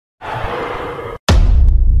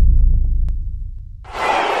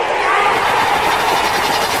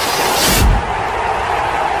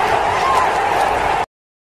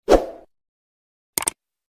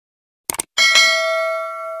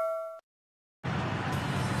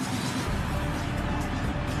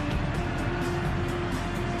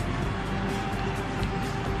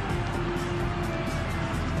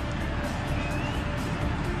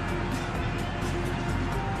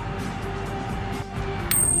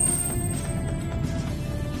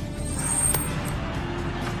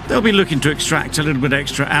They'll be looking to extract a little bit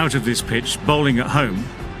extra out of this pitch, bowling at home.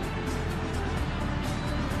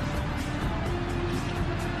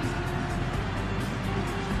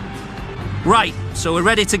 Right, so we're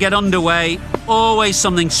ready to get underway. Always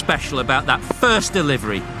something special about that first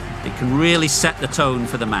delivery. It can really set the tone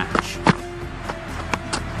for the match.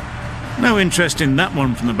 No interest in that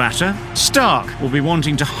one from the batter. Stark will be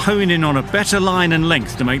wanting to hone in on a better line and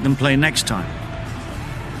length to make them play next time.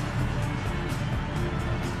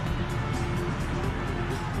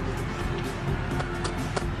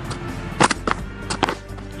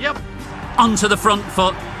 Yep. Onto the front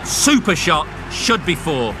foot. Super shot. Should be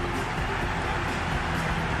 4.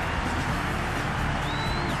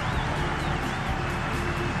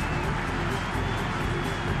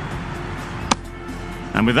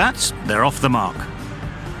 And with that, they're off the mark.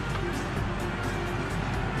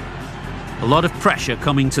 A lot of pressure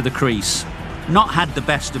coming to the crease. Not had the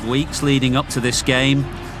best of weeks leading up to this game,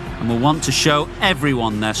 and will want to show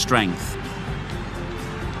everyone their strength.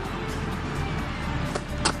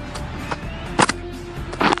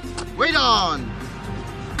 Wait on!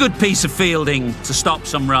 Good piece of fielding to stop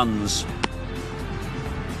some runs.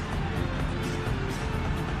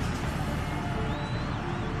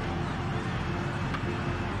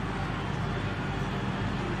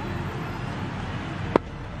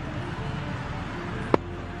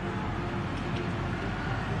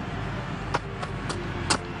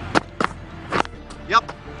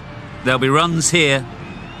 Yep. There'll be runs here.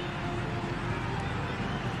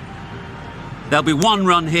 There'll be 1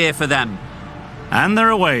 run here for them. And they're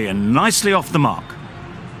away and nicely off the mark.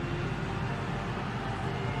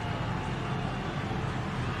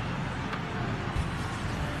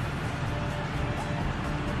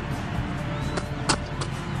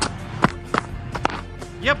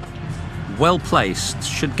 Yep. Well placed.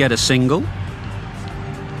 Should get a single.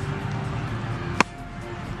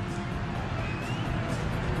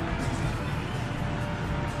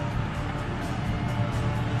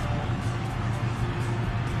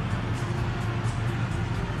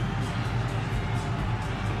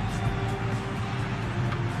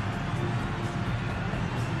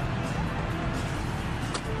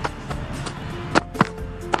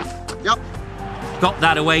 Yep. Got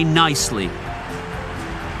that away nicely.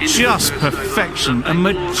 Just perfection, a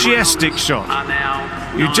majestic shot.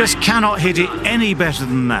 You just cannot hit it any better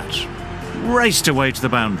than that. Raced away to the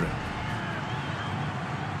boundary.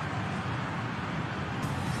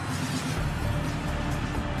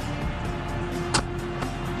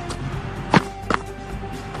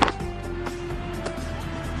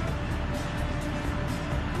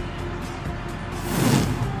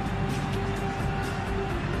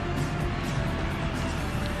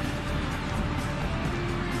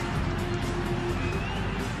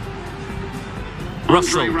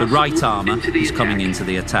 Russell, the right armour, is coming into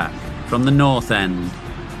the attack from the north end.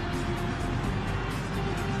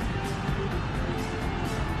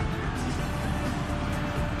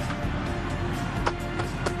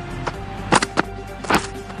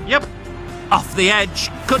 Yep. Off the edge,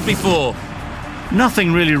 could be 4.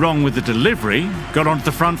 Nothing really wrong with the delivery. Got onto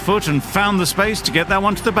the front foot and found the space to get that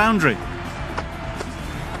one to the boundary.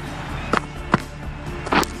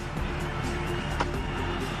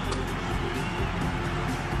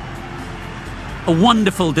 A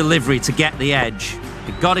wonderful delivery to get the edge.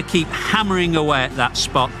 You've got to keep hammering away at that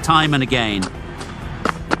spot time and again.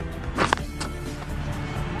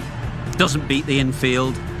 Doesn't beat the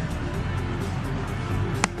infield.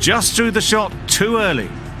 Just threw the shot too early.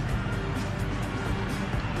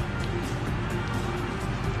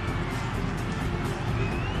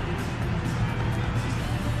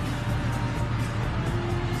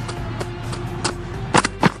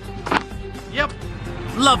 Yep.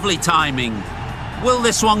 Lovely timing. Will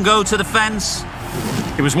this one go to the fence?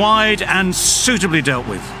 It was wide and suitably dealt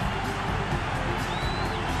with.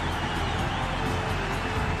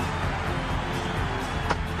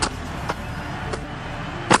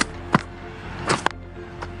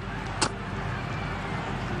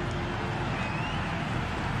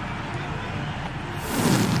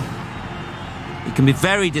 It can be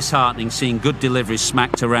very disheartening seeing good deliveries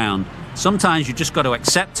smacked around. Sometimes you just got to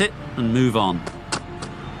accept it and move on.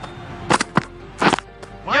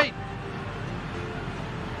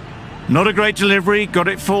 Not a great delivery, got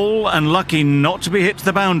it full and lucky not to be hit to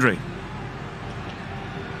the boundary.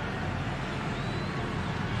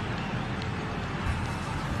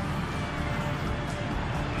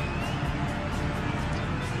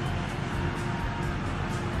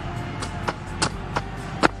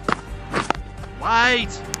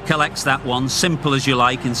 Wait. Collects that one, simple as you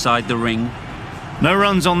like, inside the ring. No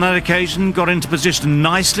runs on that occasion, got into position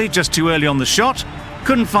nicely, just too early on the shot.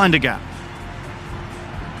 Couldn't find a gap.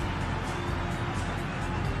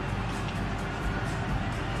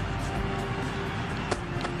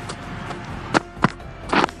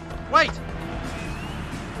 Wait!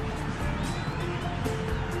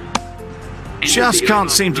 Just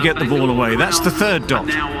can't seem to get the ball away. That's the third dot.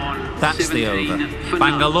 That's the over.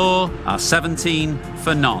 Bangalore are 17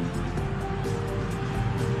 for none.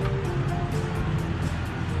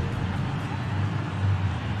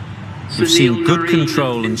 We've seen good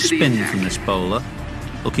control and spin from this bowler.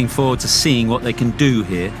 Looking forward to seeing what they can do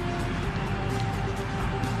here.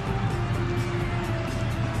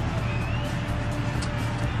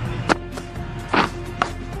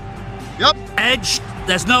 Yep. Edge,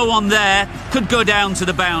 there's no one there. Could go down to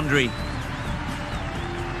the boundary.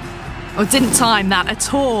 Oh, didn't time that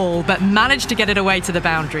at all, but managed to get it away to the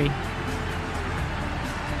boundary.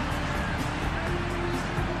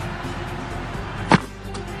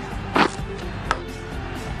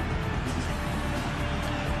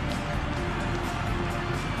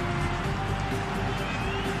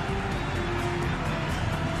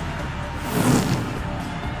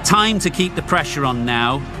 Time to keep the pressure on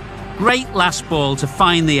now. Great last ball to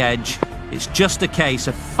find the edge. It's just a case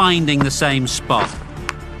of finding the same spot.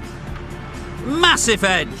 Massive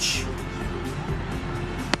edge.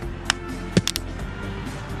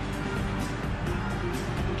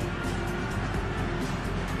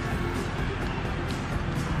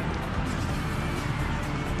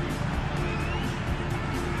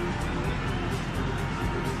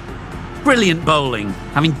 Brilliant bowling.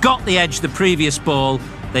 Having got the edge the previous ball,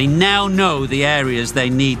 they now know the areas they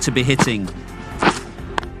need to be hitting.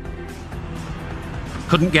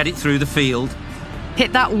 Couldn't get it through the field.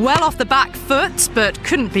 Hit that well off the back foot, but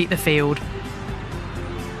couldn't beat the field.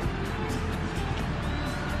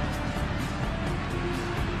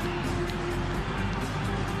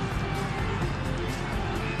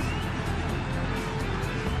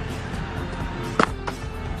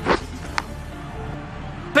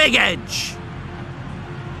 Big edge.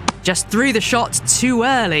 Just threw the shot too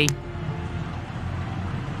early.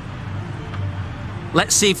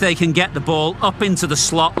 Let's see if they can get the ball up into the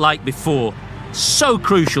slot like before. So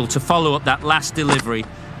crucial to follow up that last delivery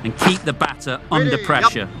and keep the batter under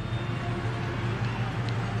pressure.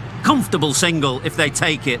 Comfortable single if they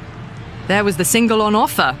take it. There was the single on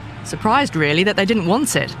offer. Surprised really that they didn't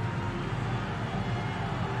want it.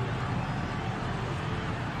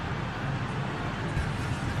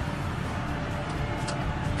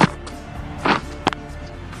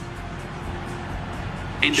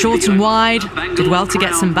 Short and wide, did well to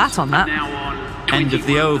get some bat on that. End of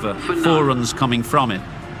the over, 4 runs coming from it.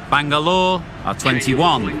 Bangalore are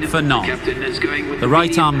 21 for none. The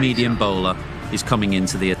right-arm medium bowler is coming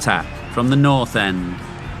into the attack from the north end.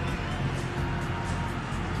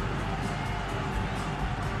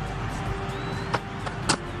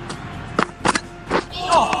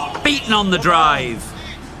 Beaten on the drive.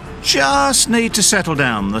 Just need to settle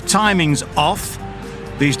down. The timing's off.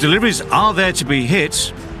 These deliveries are there to be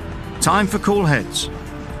hit. Time for cool heads.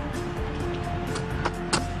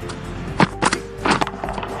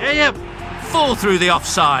 Yeah. Fall through the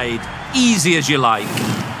offside. Easy as you like.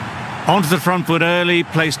 Onto the front foot early,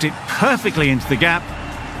 placed it perfectly into the gap.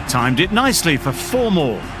 Timed it nicely for 4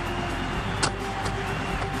 more.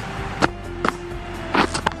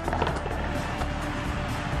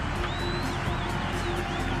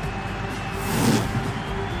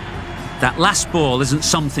 That last ball isn't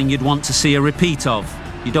something you'd want to see a repeat of.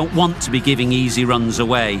 You don't want to be giving easy runs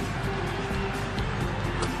away.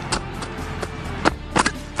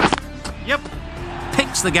 Yep.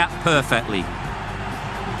 Picks the gap perfectly.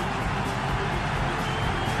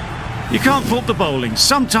 You can't fault the bowling.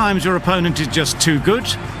 Sometimes your opponent is just too good.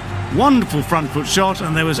 Wonderful front foot shot,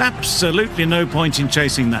 and there was absolutely no point in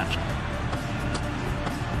chasing that.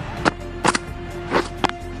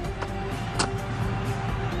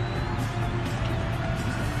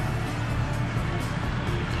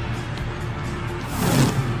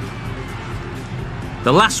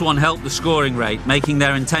 The last one helped the scoring rate, making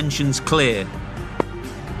their intentions clear.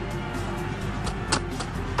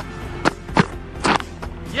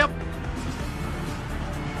 Yep.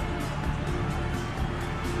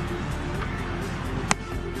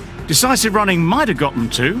 Decisive running might have got them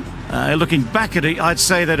too. Looking back at it, I'd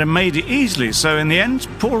say they'd have made it easily. So in the end,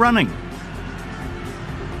 poor running.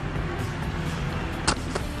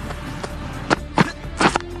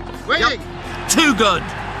 Waiting. Too good.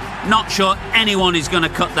 Not sure anyone is going to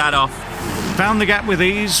cut that off. Found the gap with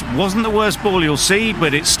ease. Wasn't the worst ball you'll see,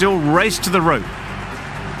 but it still raced to the rope.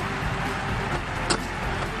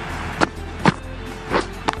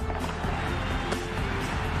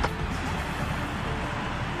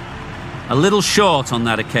 A little short on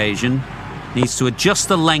that occasion. Needs to adjust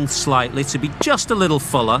the length slightly to be just a little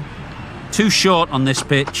fuller. Too short on this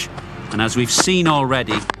pitch, and as we've seen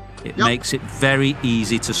already, it makes it very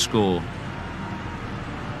easy to score.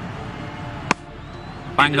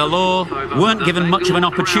 Bangalore weren't given much of an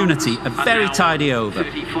opportunity, a very tidy over.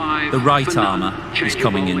 The right armour is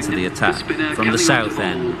coming into the attack from the south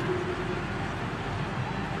end.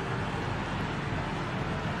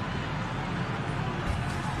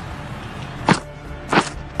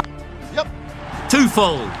 Too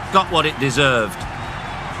full, got what it deserved.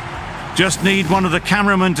 Just need one of the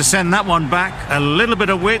cameramen to send that one back. A little bit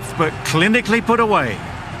of width, but clinically put away.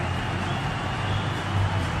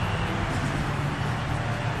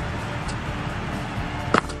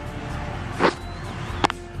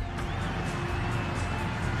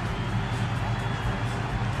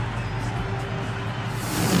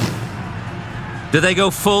 Do they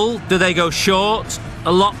go full? Do they go short?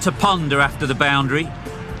 A lot to ponder after the boundary.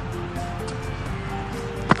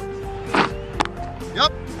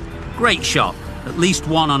 Yep. Great shot. At least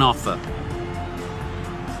one on offer.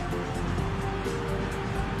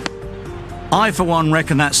 I, for one,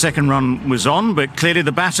 reckon that second run was on, but clearly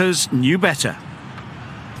the batters knew better.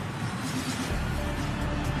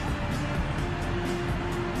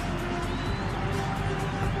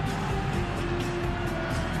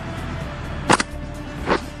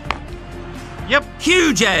 Yep.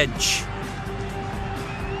 Huge edge.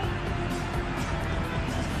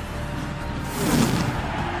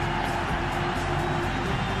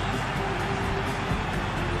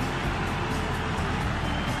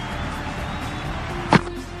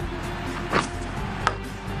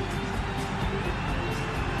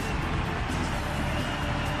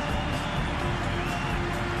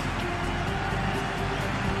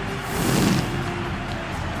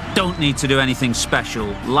 Don't need to do anything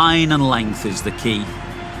special. Line and length is the key.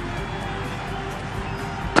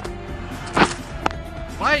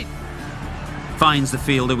 Wait. Finds the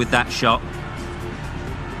fielder with that shot.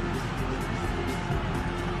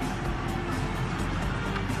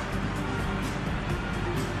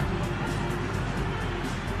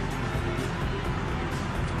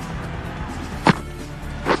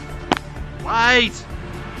 Wait.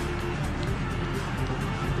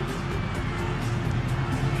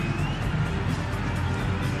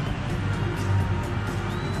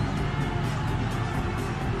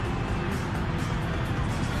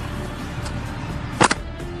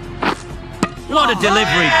 What a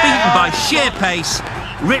delivery, beaten by sheer pace,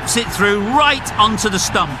 rips it through right onto the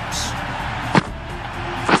stumps.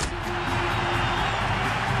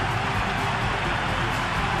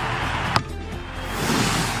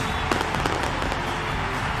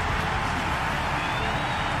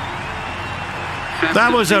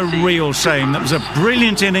 That was a real shame. That was a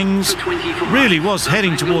brilliant innings. Really was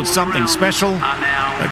heading towards something special.